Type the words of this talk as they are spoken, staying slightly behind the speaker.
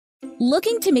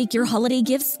Looking to make your holiday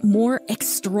gifts more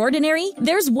extraordinary?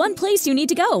 There's one place you need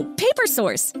to go.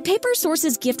 PaperSource.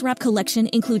 PaperSource's gift wrap collection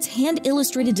includes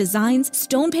hand-illustrated designs,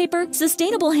 stone paper,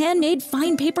 sustainable handmade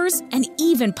fine papers, and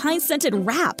even pine-scented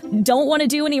wrap. Don't want to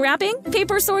do any wrapping?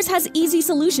 PaperSource has easy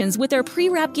solutions with their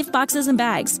pre-wrap gift boxes and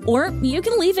bags. Or you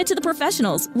can leave it to the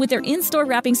professionals with their in-store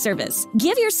wrapping service.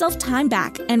 Give yourself time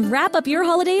back and wrap up your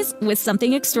holidays with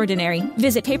something extraordinary.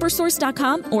 Visit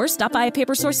papersource.com or stop by a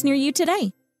PaperSource near you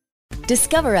today.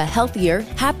 Discover a healthier,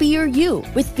 happier you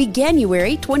with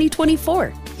Veganuary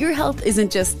 2024. Your health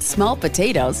isn't just small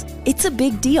potatoes, it's a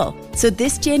big deal. So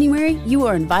this January, you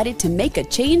are invited to make a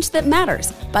change that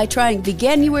matters by trying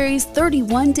Veganuary's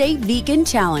 31-day vegan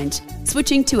challenge.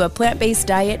 Switching to a plant-based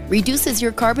diet reduces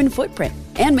your carbon footprint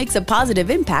and makes a positive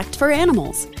impact for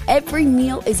animals. Every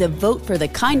meal is a vote for the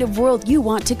kind of world you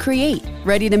want to create.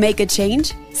 Ready to make a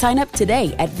change? Sign up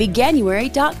today at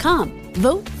veganuary.com.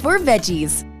 Vote for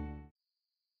veggies.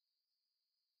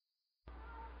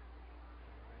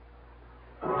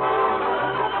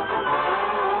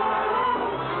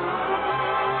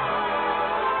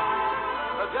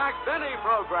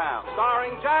 Program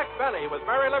starring Jack Benny with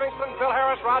Mary Livingston, Phil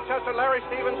Harris, Rochester, Larry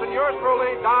Stevens, and yours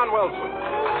truly, Don Wilson.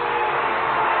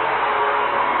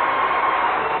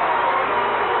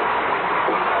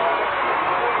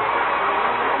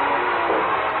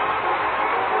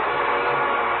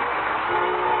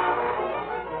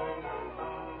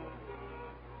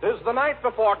 Tis the night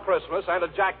before Christmas, and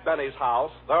at Jack Benny's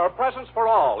house, there are presents for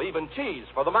all, even cheese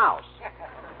for the mouse.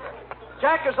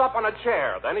 Jack is up on a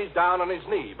chair, then he's down on his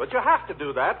knee. But you have to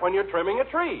do that when you're trimming a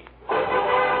tree.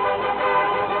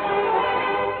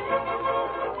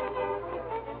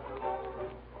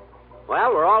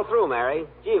 Well, we're all through, Mary.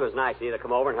 Gee, it was nice of you to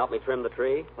come over and help me trim the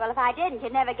tree. Well, if I didn't,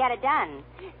 you'd never get it done.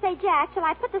 Say, Jack, shall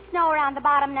I put the snow around the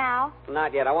bottom now?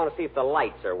 Not yet. I want to see if the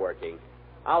lights are working.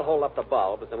 I'll hold up the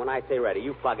bulb, but then when I say ready,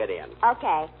 you plug it in.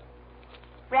 Okay.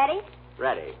 Ready?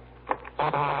 Ready. Pull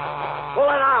it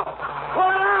out! Pull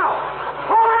it out!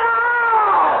 Pull it out!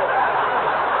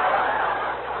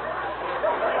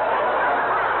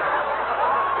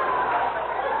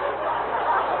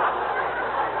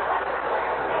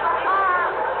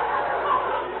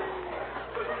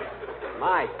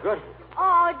 My goodness.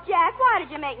 Oh, Jack, why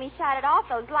did you make me shut it off?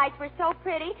 Those lights were so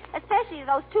pretty, especially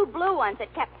those two blue ones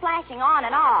that kept flashing on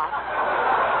and off.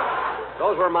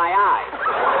 Those were my eyes.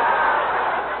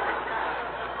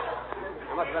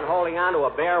 I must have been holding on to a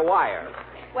bare wire.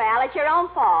 Well, it's your own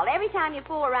fault. Every time you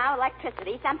fool around with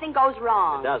electricity, something goes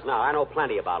wrong. It does now. I know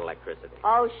plenty about electricity.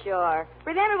 Oh, sure.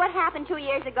 Remember what happened 2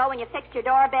 years ago when you fixed your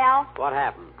doorbell? What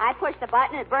happened? I pushed the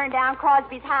button and it burned down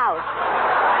Crosby's house.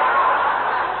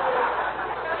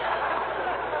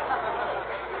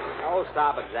 Oh,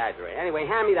 stop exaggerating. Anyway,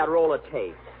 hand me that roll of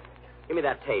tape. Give me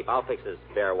that tape. I'll fix this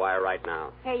bare wire right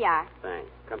now. Here you are. Thanks.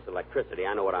 Comes to electricity,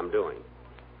 I know what I'm doing.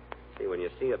 See, when you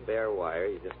see a bare wire,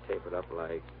 you just tape it up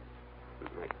like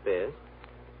this.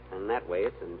 And that way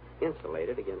it's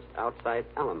insulated against outside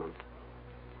elements.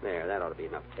 There, that ought to be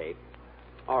enough tape.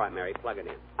 All right, Mary, plug it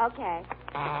in. Okay.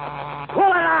 Pull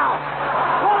it out!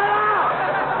 Pull it out!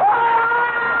 Pull it out!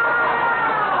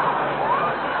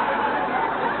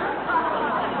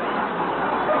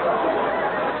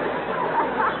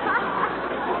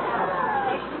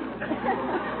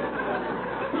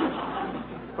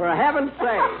 For heaven's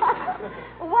sake.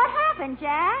 What happened,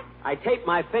 Jack? I taped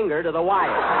my finger to the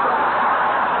wire.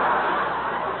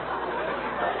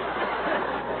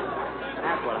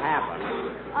 That's what happened.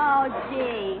 Oh,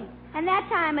 gee. And that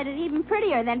time it is even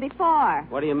prettier than before.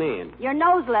 What do you mean? Your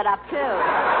nose lit up, too.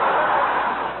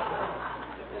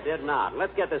 It did not.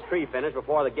 Let's get this tree finished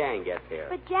before the gang gets here.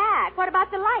 But, Jack, what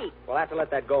about the light? We'll have to let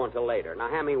that go until later. Now,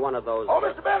 hand me one of those... Oh,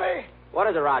 Mr. Benny. What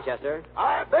is it, Rochester?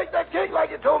 I baked that cake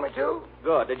like you told me to.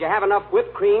 Good. Did you have enough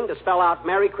whipped cream to spell out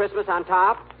Merry Christmas on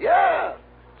top? Yeah.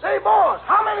 Say, boss,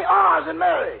 how many R's in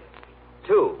Mary?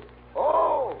 2.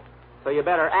 Oh. So you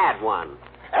better add one.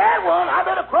 Add one? I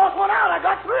better cross one out. I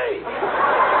got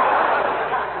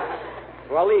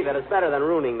 3. Well, leave it. It's better than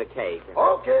ruining the cake.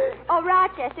 Okay. Oh,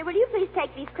 Rochester, will you please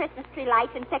take these Christmas tree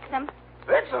lights and fix them?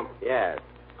 Fix them? Yes.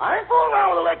 I ain't fooling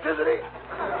around with electricity.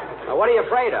 Now, what are you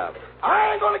afraid of?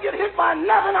 I ain't going to get hit by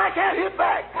nothing I can't hit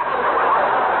back.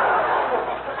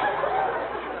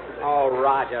 Oh,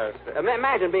 Roger.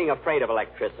 Imagine being afraid of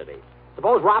electricity.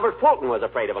 Suppose Robert Fulton was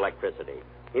afraid of electricity.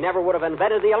 He never would have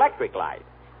invented the electric light.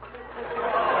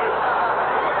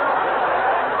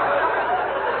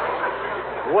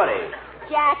 Would he?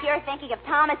 Jack, you're thinking of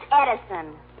Thomas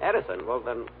Edison. Edison? Well,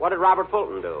 then what did Robert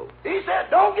Fulton do? He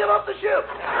said, don't give up the ship.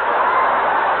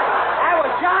 That was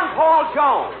John Paul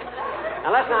Jones.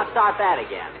 Now, let's not start that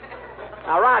again.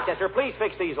 Now, Rochester, please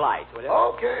fix these lights, will you?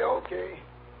 Okay.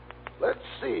 Let's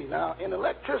see. Now, in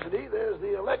electricity, there's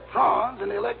the electrons and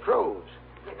the electrodes.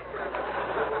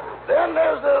 Then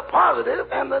there's the positive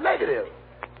and the negative.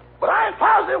 But I ain't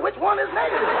positive which one is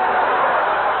negative.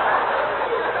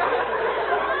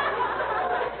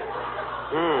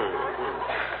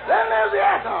 Then there's the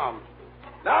atom.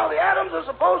 Now, the atoms are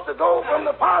supposed to go from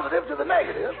the positive to the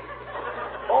negative,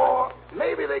 or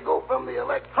maybe they go from the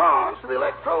electrons to the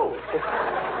electrodes.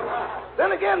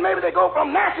 Then again, maybe they go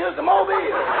from Natchez to Mobile.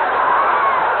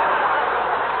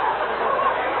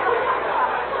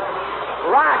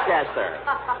 Rochester.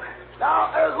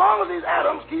 Now, as long as these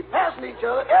atoms keep passing each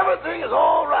other, everything is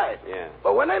all right. Yeah.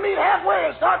 But when they meet halfway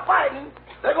and start fighting,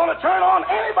 they're going to turn on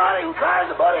anybody who tries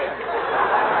to butt in.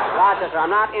 Rochester,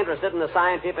 I'm not interested in the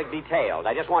scientific details.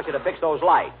 I just want you to fix those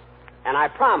lights. And I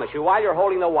promise you, while you're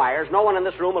holding the wires, no one in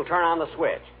this room will turn on the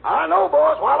switch. I know,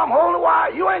 boss. While I'm holding the wire,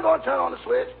 you ain't going to turn on the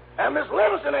switch, and Miss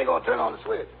Livingston ain't going to turn on the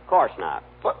switch. Of course not.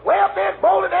 But way up there at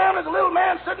Boulder Dam, there's a little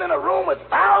man sitting in a room with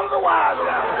thousands of wires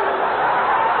around him.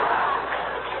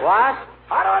 What?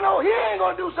 How do I know he ain't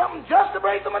going to do something just to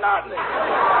break the monotony?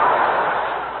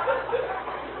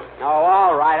 Oh,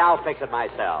 all right. I'll fix it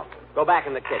myself. Go back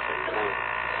in the kitchen.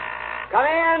 Come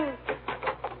in.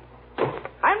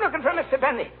 I'm looking for Mr.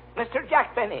 Benny. Mr.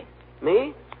 Jack Benny.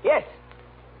 Me? Yes.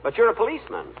 But you're a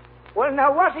policeman. Well,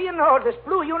 now, what do you know? This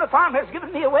blue uniform has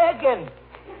given me away again.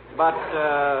 But,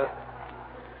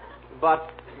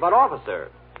 officer.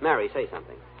 Mary, say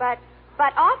something. But,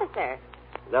 officer,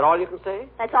 Is that all you can say?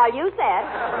 that's all you said.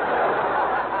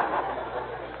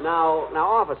 Now,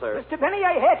 officer. Mr. Benny,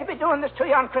 I hate to be doing this to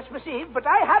you on Christmas Eve, but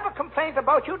I have a complaint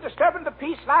about you disturbing the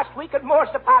peace last week at Moore's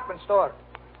department store.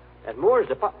 At Moore's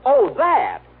department. Oh,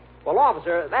 that. Well,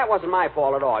 officer, that wasn't my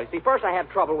fault at all. You see, first I had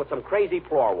trouble with some crazy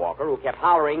floor walker who kept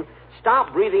hollering,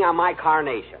 "Stop breathing on my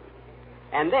carnation."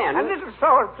 And then... A little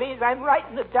slower, please. I'm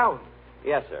writing it down.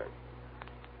 Yes, sir.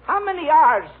 How many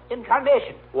R's in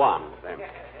carnation? 1.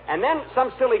 And then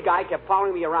some silly guy kept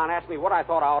following me around, asking me what I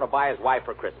thought I ought to buy his wife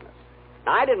for Christmas.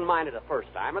 Now, I didn't mind it the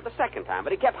first time or the second time,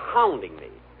 but he kept hounding me.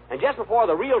 And just before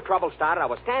the real trouble started, I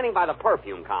was standing by the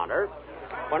perfume counter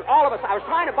when all of us... I was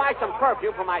trying to buy some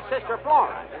perfume for my sister,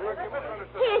 Flora.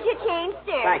 Here's your change,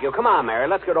 sir. Thank you. Come on, Mary.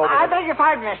 Let's get over I this. beg your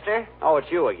pardon, mister. Oh,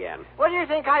 it's you again. What do you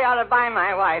think I ought to buy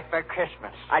my wife for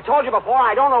Christmas? I told you before,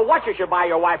 I don't know what you should buy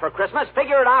your wife for Christmas.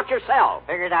 Figure it out yourself.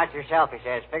 Figure it out yourself, he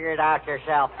says. Figure it out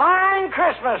yourself. Fine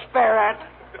Christmas, spirit.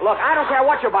 Look, I don't care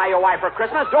what you buy your wife for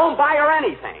Christmas. Don't buy her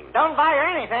anything. Don't buy her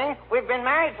anything. We've been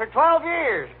married for 12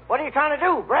 years. What are you trying to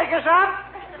do? Break us up?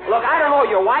 Look, I don't know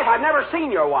your wife. I've never seen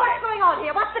your wife. What's going on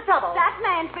here? What's the trouble? That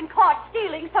man's been caught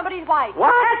stealing somebody's wife. What?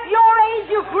 At your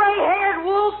age, you gray-haired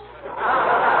wolf.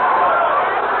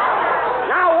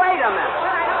 Now, wait a minute.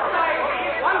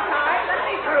 One time, let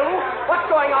me through. What's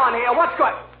going on here? What's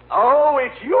going... Oh,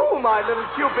 it's you, my little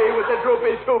Cupid with the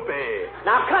droopy-toopy.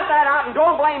 Now, cut that out and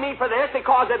don't blame me for this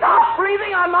because it's... Stop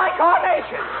breathing on my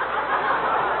carnation.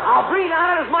 I'll breathe on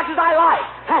it as much as I like.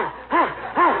 Stand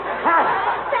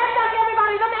up,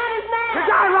 everybody. The man is mad. You're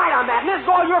darn right on that, and this is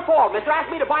all your fault. Mister asked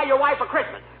me to buy your wife for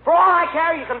Christmas. For all I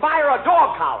care, you can buy her a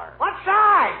dog collar. What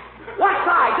size? What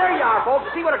size? There you are, folks.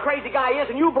 See what a crazy guy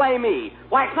is, and you blame me.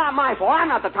 Why, it's not my fault.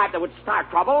 I'm not the type that would start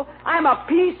trouble. I'm a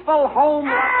peaceful home...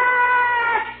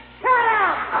 Shut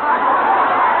up.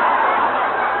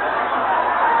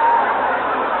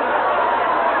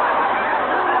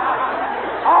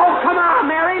 Oh, come on,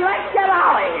 Mary. Let's get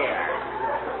out of here.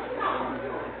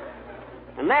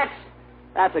 And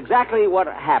that's exactly what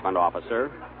happened,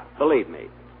 officer. Believe me.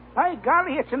 By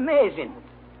golly, it's amazing.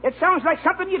 It sounds like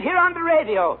something you'd hear on the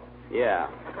radio. Yeah.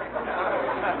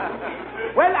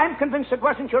 Well, I'm convinced it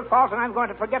wasn't your fault, and I'm going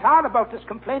to forget all about this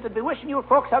complaint and be wishing you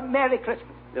folks a Merry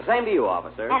Christmas. The same to you,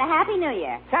 officer. And a Happy New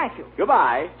Year. Thank you.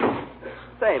 Goodbye.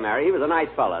 Say, Mary, he was a nice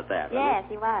fella at that. wasn't Yes,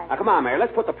 he was. Now, come on, Mary.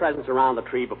 Let's put the presents around the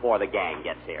tree before the gang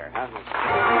gets here. Huh?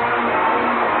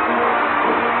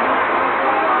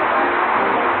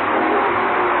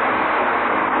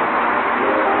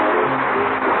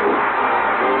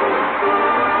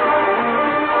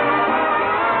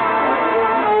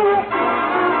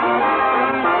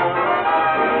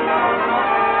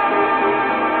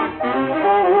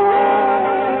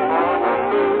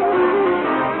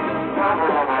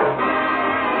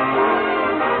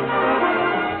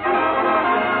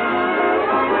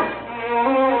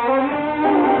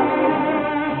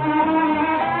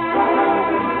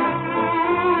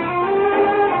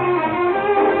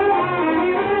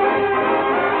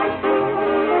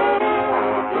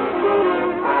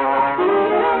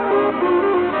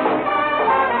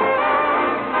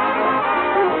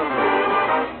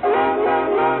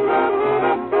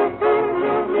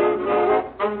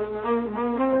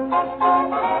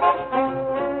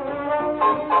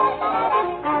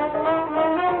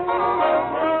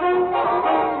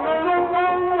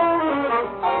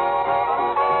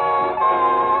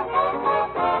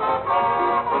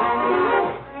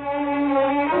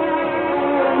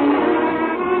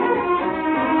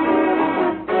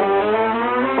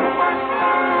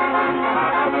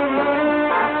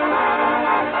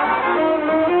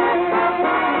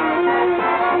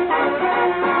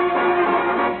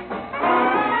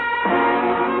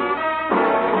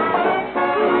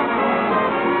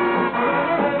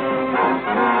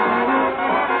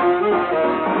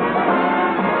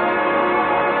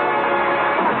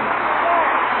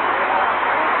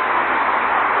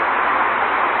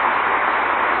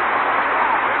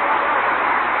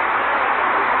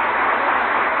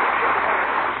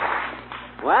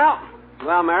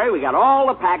 Well, Mary, we got all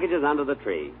the packages under the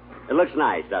tree. It looks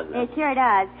nice, doesn't it? It sure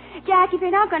does. Jack, if you're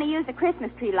not going to use the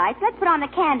Christmas tree lights, let's put on the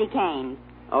candy canes.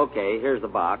 Okay, here's the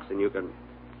box, and you can...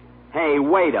 Hey,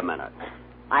 wait a minute.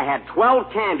 I had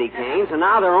 12 candy canes, and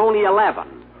now there are only 11.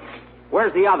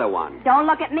 Where's the other one? Don't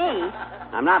look at me.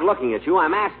 I'm not looking at you.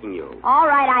 I'm asking you. All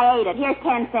right, I ate it. Here's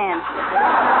 10 cents.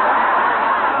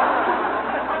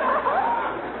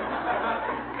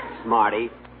 Smarty.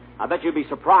 I bet you'd be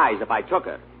surprised if I took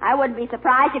it. I wouldn't be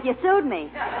surprised if you sued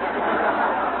me.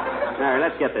 Mary,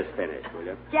 let's get this finished, will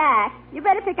you? Jack, you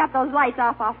better pick up those lights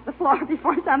off the floor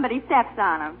before somebody steps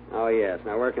on them. Oh, yes.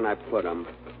 Now, where can I put them?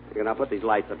 I'll put these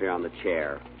lights up here on the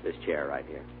chair. This chair right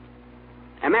here.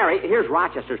 And, Mary, here's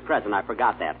Rochester's present. I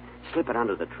forgot that. Slip it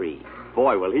under the tree.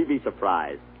 Boy, will he be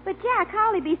surprised. But, Jack,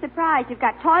 how'll he be surprised? You've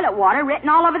got toilet water written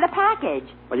all over the package.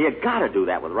 Well, you got to do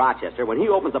that with Rochester. When he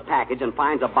opens a package and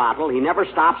finds a bottle, he never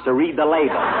stops to read the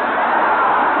label.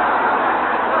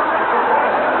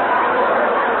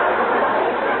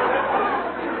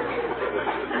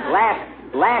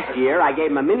 Last year, I gave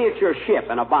him a miniature ship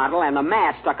and a bottle, and the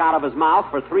mast stuck out of his mouth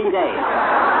for 3 days.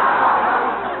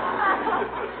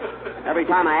 Every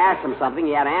time I asked him something,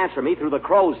 he had to answer me through the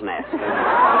crow's nest.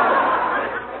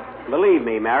 Believe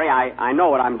me, Mary, I know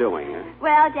what I'm doing.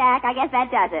 Well, Jack, I guess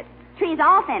that does it. Tree's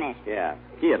all finished. Yeah.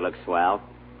 Gee, it looks swell.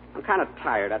 I'm kind of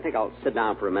tired. I think I'll sit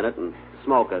down for a minute and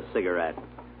smoke a cigarette.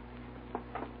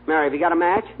 Mary, have you got a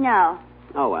match? No.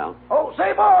 Oh, well. Oh,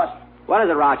 say, boss. What is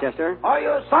it, Rochester? Are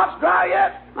your socks dry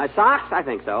yet? My socks? I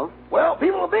think so. Well,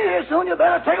 people will be here soon. You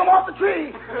better take them off the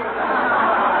tree.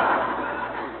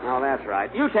 Oh, that's right.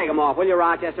 You take them off, will you,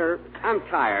 Rochester? I'm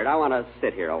tired. I want to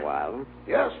sit here a while.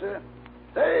 Yes, sir.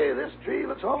 Say, this tree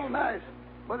looks all nice,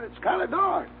 but it's kind of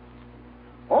dark.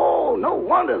 Oh, no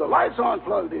wonder the lights aren't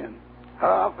plugged in.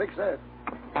 I'll fix that.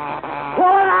 Pull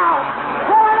it out!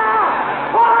 Pull it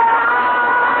out! Pull it out!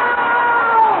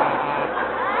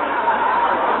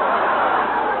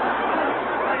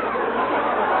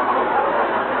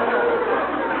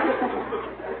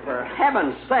 For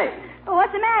heaven's sake. Well,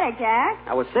 what's the matter, Jack?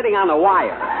 I was sitting on the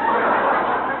wire.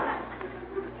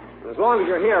 As long as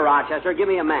you're here, Rochester, give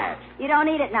me a match. You don't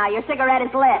need it now. Your cigarette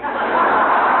is lit.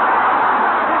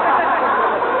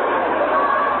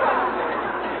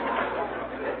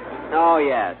 Oh,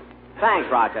 yes. Thanks,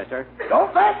 Rochester.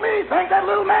 Don't thank me. Thank that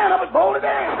little man up at Boulder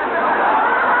Dam.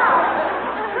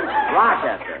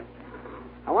 Rochester.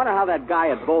 I wonder how that guy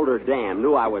at Boulder Dam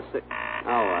knew I was sick. Oh,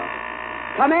 well.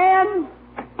 Come in.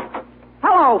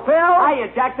 Hello, Phil.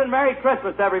 Hiya, Jackson. Merry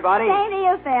Christmas, everybody. Same to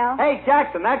you, Phil. Hey,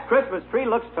 Jackson, that Christmas tree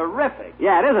looks terrific.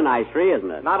 Yeah, it is a nice tree,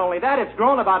 isn't it? Not only that, it's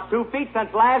grown about 2 feet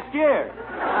since last year.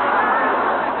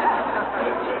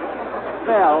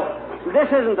 Phil, this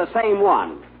isn't the same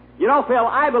one. You know, Phil,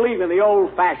 I believe in the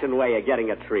old-fashioned way of getting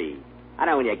a tree. I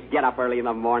know when you get up early in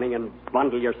the morning and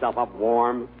bundle yourself up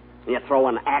warm, and you throw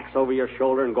an axe over your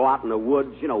shoulder and go out in the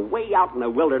woods, way out in the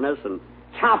wilderness, and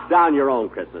chop down your own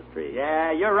Christmas tree.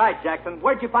 Yeah, you're right, Jackson.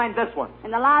 Where'd you find this one?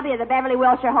 In the lobby of the Beverly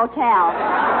Wilshire Hotel.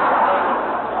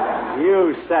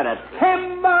 You said it.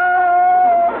 Timber!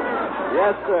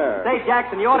 Yes, sir. Say,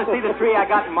 Jackson, you ought to see the tree I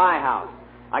got in my house.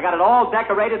 I got it all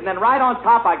decorated, and then right on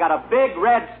top I got a big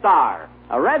red star.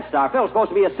 A red star? Phil, it's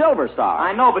supposed to be a silver star.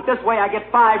 I know, but this way I get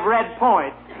 5 red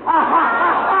points.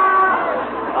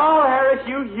 Oh, Harris,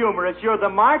 you humorous. You're the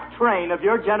Mark Twain of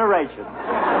your generation.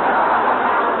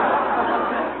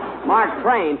 Mark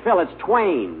Twain, Phil, it's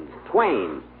Twain.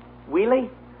 Twain. Wheelie?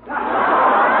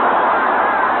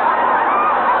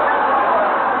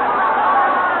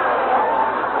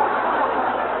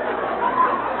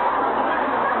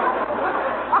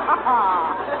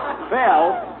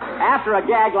 Phil, after a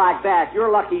gag like that,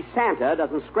 you're lucky Santa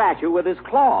doesn't scratch you with his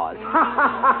claws.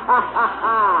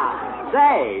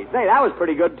 Say, that was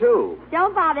pretty good, too.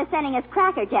 Don't bother sending us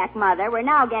Cracker Jack, Mother. We're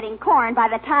now getting corn by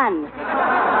the ton.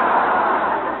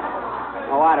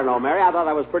 Oh, I don't know, Mary. I thought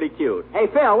that was pretty cute. Hey,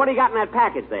 Phil, what do you got in that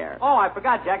package there? Oh, I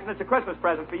forgot, Jackson. It's a Christmas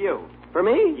present for you. For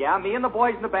me? Yeah, me and the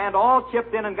boys in the band all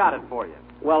chipped in and got it for you.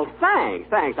 Well, thanks.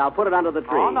 I'll put it under the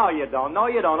tree. Oh, no, you don't. No,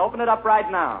 you don't. Open it up right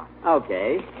now.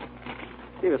 Okay.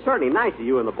 It was certainly nice of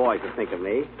you and the boys to think of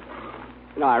me.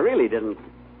 I really didn't.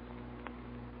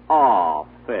 Oh,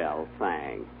 Phil,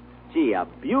 thanks. Gee, a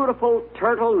beautiful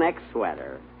turtleneck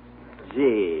sweater.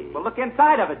 Gee. Well, look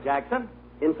inside of it, Jackson.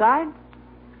 Inside?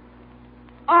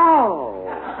 Oh.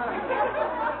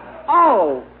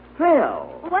 Oh,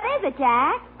 Phil. What is it,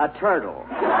 Jack? A turtle.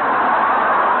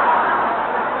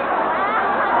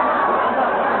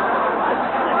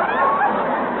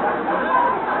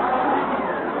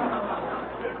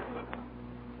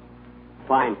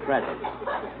 Fine present.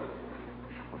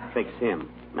 fix him.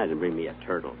 Imagine bring me a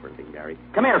turtle for anything, Barry.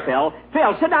 Come here, Phil.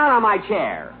 Phil, sit down on my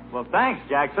chair. Well, thanks,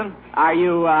 Jackson. Are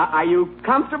you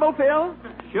comfortable, Phil?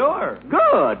 Sure.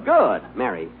 Good.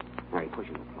 Mary, push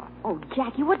him the plug. Oh,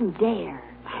 Jack, you wouldn't dare.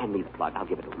 Hand me the plug. I'll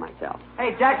give it to him myself.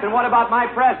 Hey, Jackson, what about my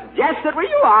present? Just sit where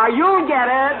you are. You'll get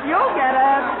it.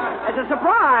 It's a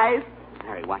surprise.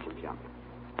 Mary, watch him jump.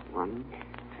 1,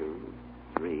 2,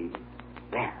 3.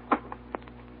 There.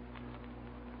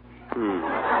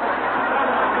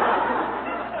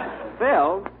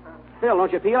 Phil,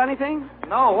 don't you feel anything?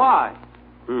 No, why?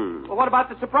 Well, what about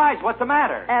the surprise? What's the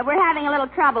matter? We're having a little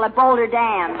trouble at Boulder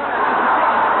Dam.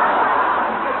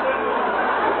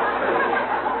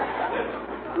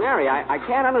 Mary, I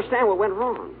can't understand what went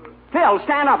wrong. Phil,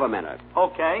 stand up a minute.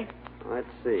 Okay. Let's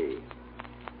see.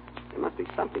 There must be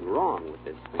something wrong with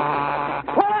this thing. Pull it out!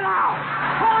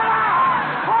 Pull it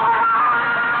out! Pull it out!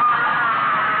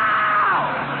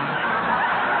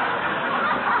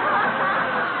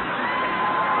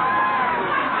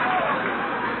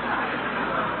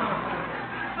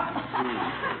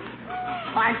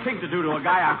 Fine thing to do to a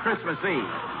guy on Christmas Eve.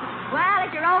 Well,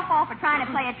 it's your own fault for trying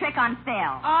to play a trick on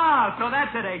Phil. Oh, so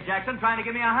that's it, Jackson, trying to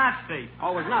give me a hot seat.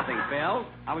 Oh, it was nothing, Phil.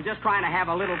 I was just trying to have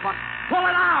a little fun. Pull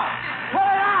it out! Pull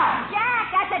it out!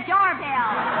 Jack, that's a doorbell.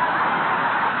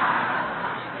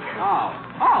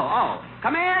 Oh.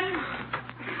 Come in.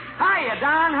 Hiya,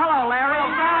 Don. Hello, Larry. Well,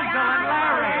 Don, Phil, and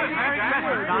Larry. Merry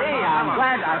Christmas, Don. Gee,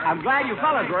 I'm glad you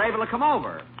fellas were able to come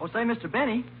over. Oh, say, Mr.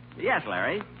 Benny. Yes,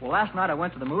 Larry. Well, last night I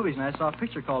went to the movies and I saw a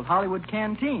picture called Hollywood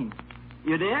Canteen.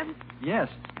 You did? Yes.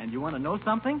 And you want to know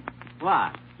something?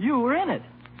 What? You were in it.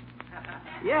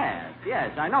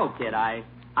 Yes, I know, kid. I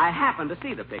happened to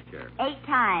see the picture. 8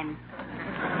 times.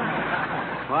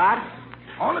 What?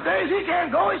 On the days he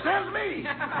can't go, he sends me.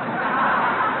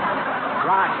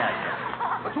 Rochester.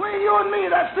 Between you and me,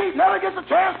 that seat never gets a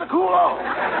chance to cool off.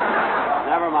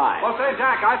 Never mind. Well, say,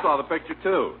 Jack, I saw the picture,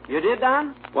 too. You did,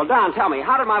 Don? Well, Don, tell me,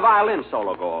 how did my violin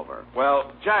solo go over?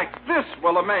 Well, Jack, this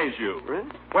will amaze you. Really?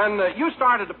 When you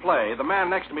started to play, the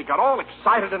man next to me got all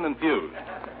excited and enthused.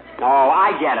 Oh,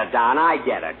 I get it, Don. I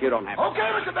get it. You don't have to... Okay,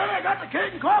 Mr. Benny, I got the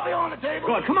cake and coffee on the table.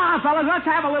 Good. Come on, fellas. Let's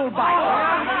have a little bite.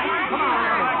 Come on.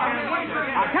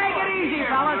 Now, take it easy,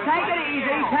 fellas. Take it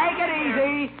easy. Take it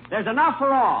easy. There's enough for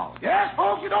all. Yes,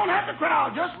 folks, you don't have to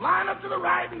crowd. Just line up to the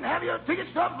right and have your ticket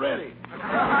stub ready.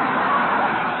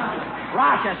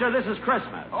 Rochester, this is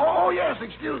Christmas. Oh, yes,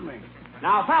 excuse me.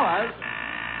 Now, fellas.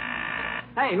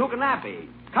 Hey, who can that be?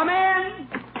 Come in.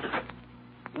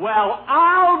 Well,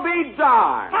 I'll be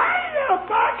darned. Hiya,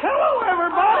 Buck. Hello,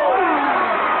 everybody.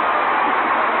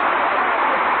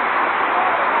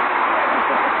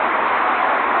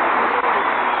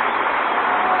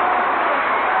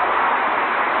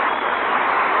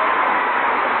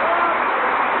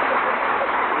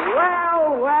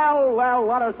 Well,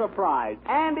 what a surprise.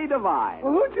 Andy Devine.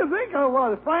 Well, who'd you think I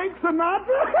was? Frank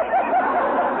Sinatra?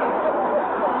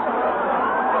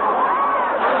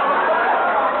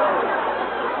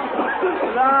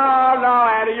 No,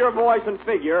 Andy, your voice and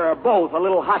figure are both a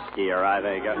little huskier, I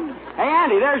think. Hey,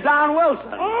 Andy, there's Don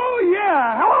Wilson. Oh,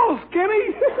 yeah. Hello,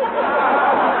 Skinny.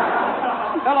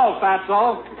 Hello,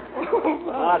 Fatso.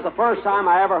 That's the first time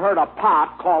I ever heard a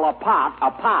pot call a pot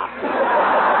a pot.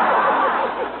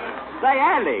 Say,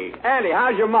 Andy,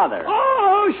 how's your mother?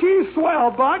 Oh, she's swell,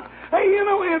 Buck. Hey, you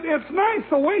know, it's nice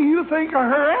the way you think of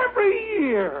her every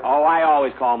year. Oh, I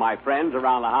always call my friends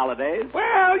around the holidays.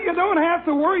 Well, you don't have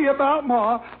to worry about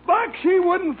Ma. Buck, she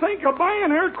wouldn't think of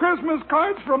buying her Christmas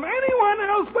cards from anyone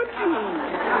else but you.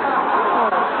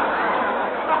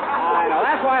 I know.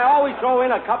 That's why I always throw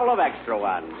in a couple of extra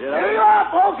ones, you know? Here you are,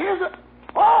 folks. Here's a...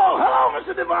 Oh, hello,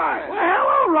 Mr. Devine. Well,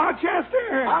 hello,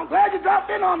 Rochester. I'm glad you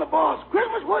dropped in on the boss.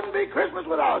 Christmas wouldn't be Christmas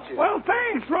without you. Well,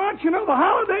 thanks, Roch. You know, the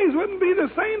holidays wouldn't be the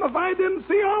same if I didn't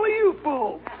see all of you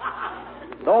folks.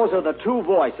 Those are the two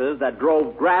voices that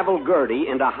drove Gravel Gertie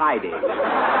into hiding.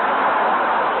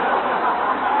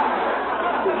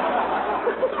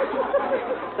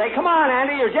 Say, come on,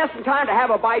 Andy. You're just in time to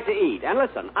have a bite to eat. And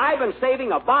listen, I've been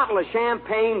saving a bottle of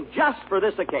champagne just for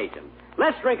this occasion.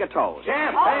 Let's drink a toast.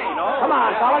 Champagne? Oh. Come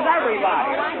on, fellas,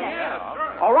 everybody.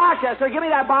 Oh, Rochester, give me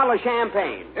that bottle of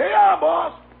champagne. Here you are,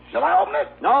 boss. Shall I open it?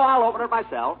 No, I'll open it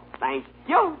myself. Thank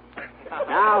you.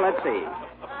 Now, let's see.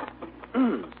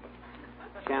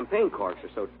 Champagne corks are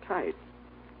so tight.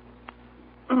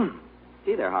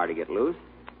 Gee, they're hard to get loose.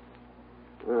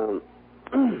 For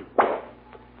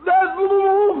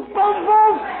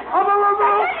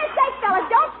goodness sake, fellas,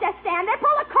 don't just stand there.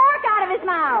 Pull the cork out of his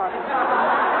mouth.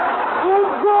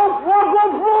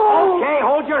 Okay,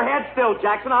 hold your head still,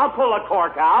 Jackson. I'll pull a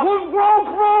cork out.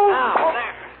 Now,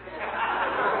 there.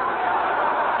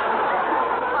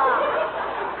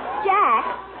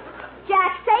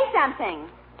 something.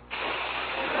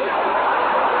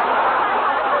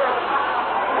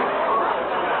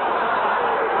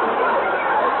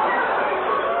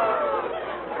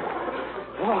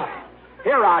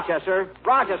 Here, Rochester.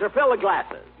 Rochester, fill the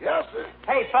glasses. Yes, sir.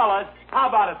 Hey, fellas, how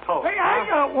about a toast? Hey, I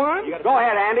got one. Go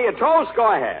ahead, Andy. A toast?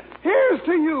 Go ahead. Here's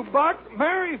to you, Buck,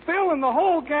 Mary, Phil, and the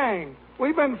whole gang.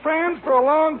 We've been friends for a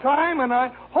long time, and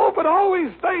I hope it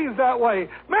always stays that way.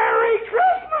 Merry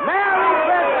Christmas! Merry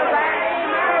Christmas,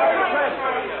 Andy! Merry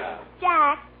Christmas!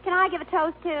 Jack, can I give a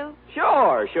toast, too?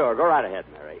 Sure. Go right ahead,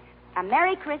 Mary. A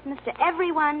Merry Christmas to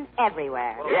everyone,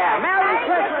 everywhere. Yeah, Merry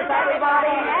Christmas,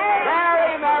 everybody!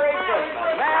 Merry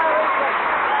Christmas! Merry Christmas!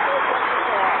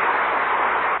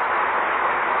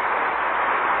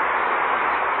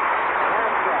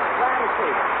 Glad to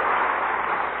see you.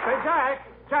 Say,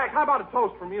 Jack, how about a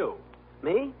toast from you?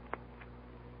 Me?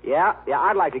 Yeah,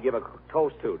 I'd like to give a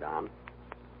toast, too, Don.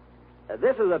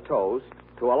 This is a toast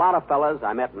to a lot of fellas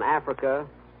I met in Africa,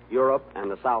 Europe, and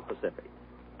the South Pacific.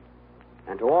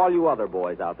 And to all you other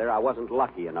boys out there I wasn't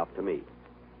lucky enough to meet.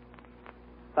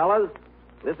 Fellas,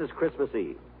 this is Christmas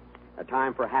Eve, a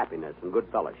time for happiness and good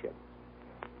fellowship,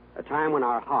 a time when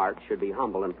our hearts should be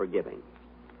humble and forgiving.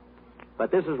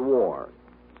 But this is war,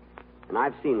 and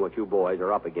I've seen what you boys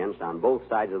are up against on both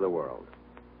sides of the world.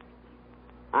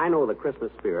 I know the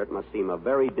Christmas spirit must seem a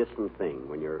very distant thing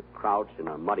when you're crouched in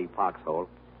a muddy foxhole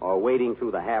or wading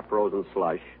through the half-frozen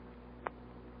slush.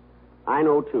 I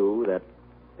know, too, that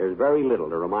there's very little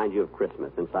to remind you of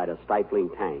Christmas inside a stifling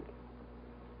tank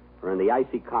or in the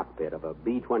icy cockpit of a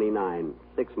B-29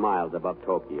 6 miles above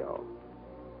Tokyo.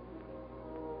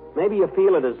 Maybe you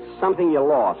feel it as something you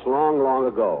lost long, long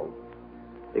ago,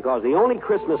 because the only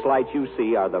Christmas lights you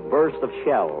see are the burst of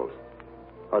shells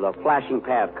or the flashing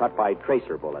path cut by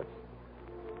tracer bullets.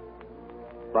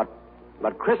 But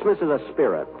Christmas is a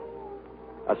spirit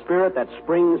that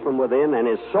springs from within and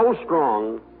is so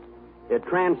strong it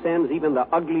transcends even the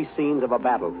ugly scenes of a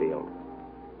battlefield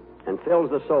and fills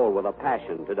the soul with a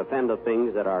passion to defend the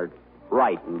things that are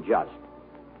right and just.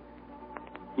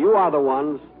 You are the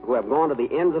ones who have gone to the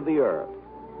ends of the earth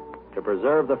to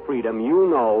preserve the freedom you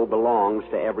know belongs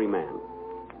to every man,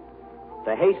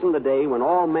 to hasten the day when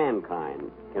all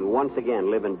mankind can once again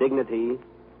live in dignity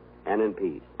and in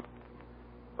peace.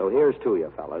 So here's to you,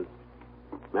 fellas.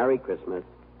 Merry Christmas,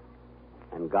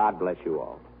 and God bless you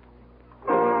all.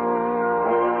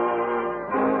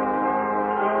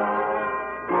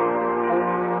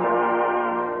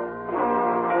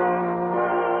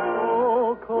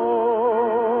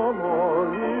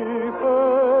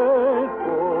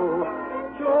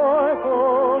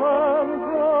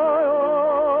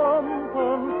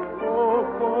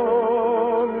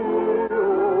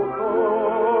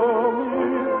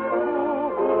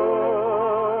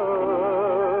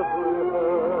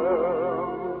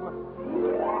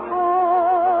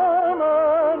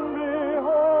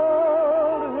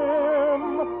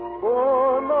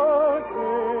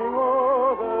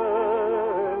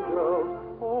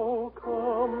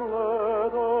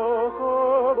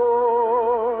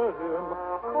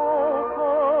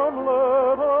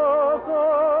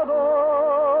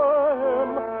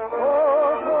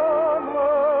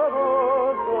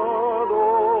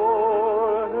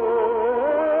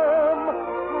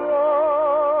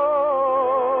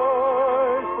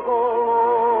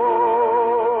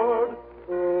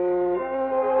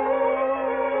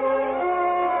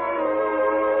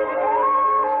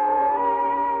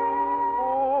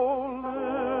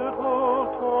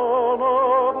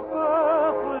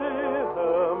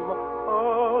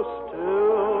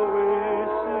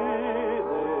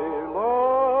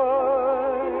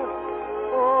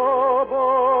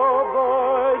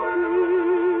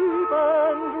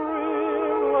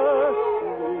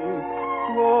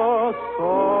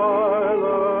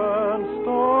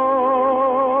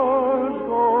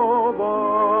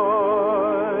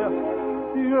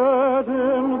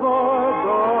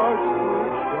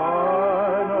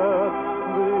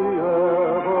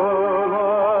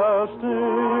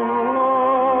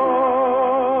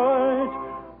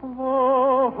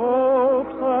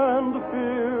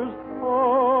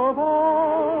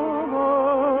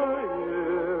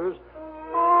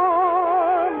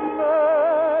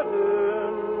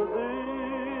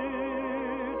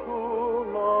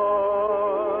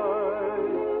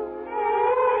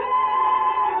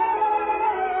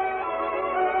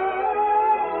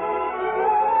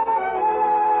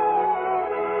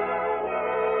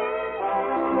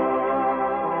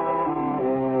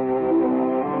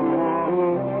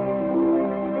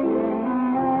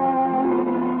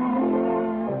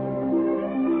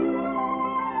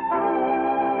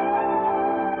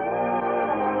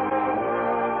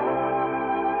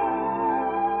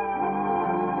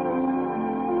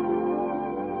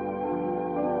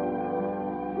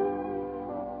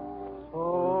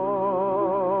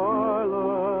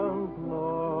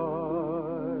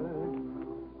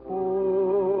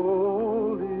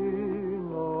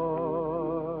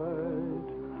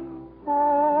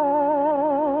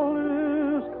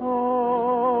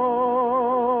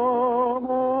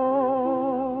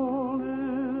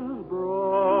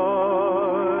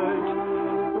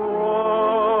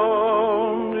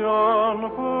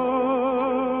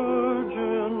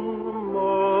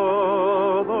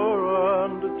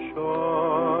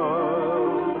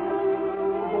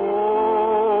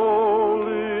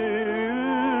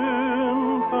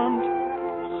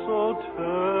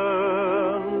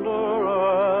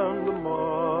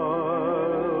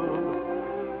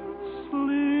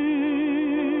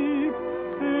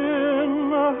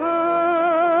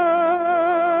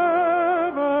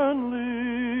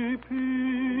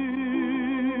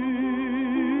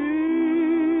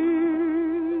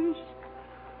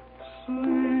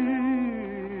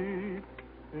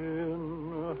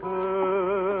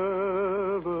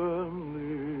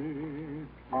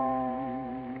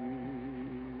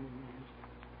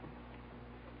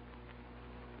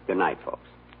 Good night, folks.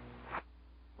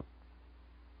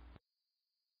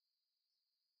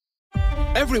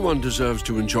 Everyone deserves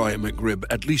to enjoy a McRib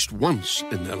at least once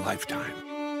in their lifetime.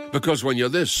 Because when you're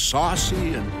this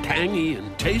saucy and tangy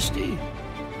and tasty,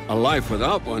 a life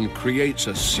without one creates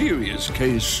a serious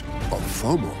case of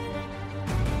FOMO.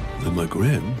 The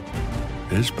McRib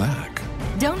is back.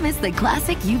 Don't miss the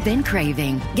classic you've been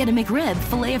craving. Get a McRib,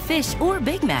 Filet-O-Fish, or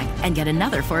Big Mac, and get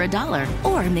another for $1.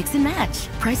 Or mix and match.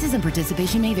 Prices and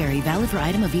participation may vary. Valid for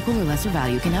item of equal or lesser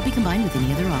value. Cannot be combined with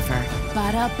any other offer.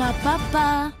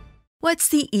 Ba-da-ba-ba-ba. What's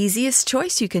the easiest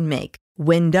choice you can make?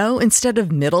 Window instead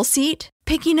of middle seat?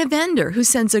 Picking a vendor who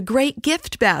sends a great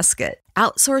gift basket?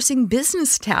 Outsourcing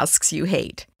business tasks you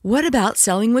hate? What about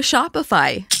selling with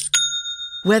Shopify?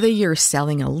 Whether you're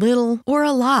selling a little or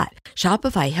a lot,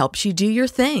 Shopify helps you do your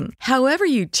thing, however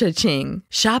you cha-ching.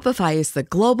 Shopify is the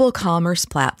global commerce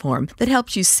platform that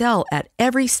helps you sell at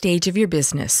every stage of your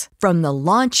business. From the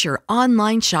launch your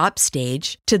online shop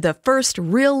stage to the first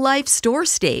real-life store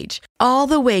stage, all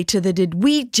the way to the did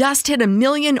we just hit 1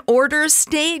 million orders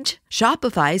stage.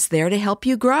 Shopify's there to help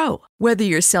you grow. Whether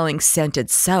you're selling scented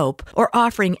soap or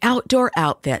offering outdoor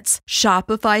outfits,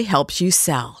 Shopify helps you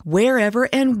sell. Wherever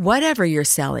and whatever you're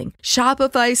selling,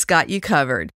 Shopify's got you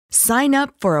covered. Sign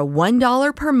up for a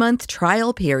 $1 per month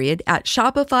trial period at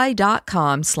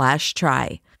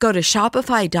shopify.com/try. Go to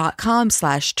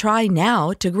shopify.com/try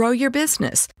now to grow your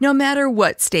business, no matter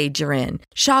what stage you're in.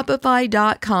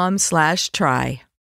 Shopify.com/try.